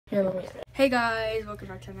Here, let me. Hey guys, welcome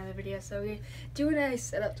back to another video. So we're doing a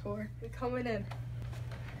setup tour. We're coming in.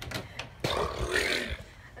 Okay.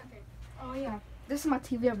 Oh yeah, this is my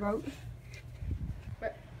TV I broke.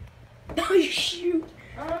 But oh shoot.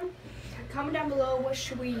 Comment down below what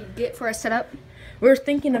should we get for a setup. We're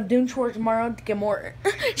thinking of doing chores tomorrow to get more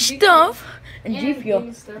stuff and G Fuel.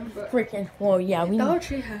 Freaking. Well, yeah, we. Dollar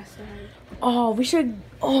Tree has some. Oh, we should.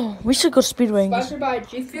 Oh, we should go Speedway. Sponsored by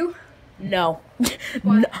G Fuel. No.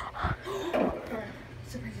 What? No.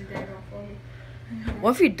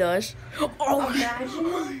 What if he does? Oh,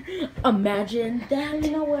 imagine that.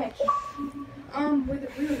 You know what?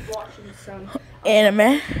 We were watching some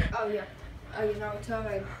Anime. Oh yeah. Oh, you know, tell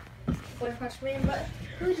me. What if me? But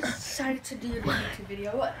we just decided to do a YouTube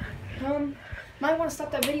video. What? Might want to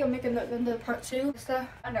stop that video, make another part 2 stuff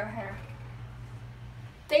under hair.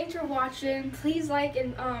 Thanks for watching. Please like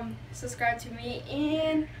and subscribe to me,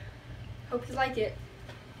 and hope you like it.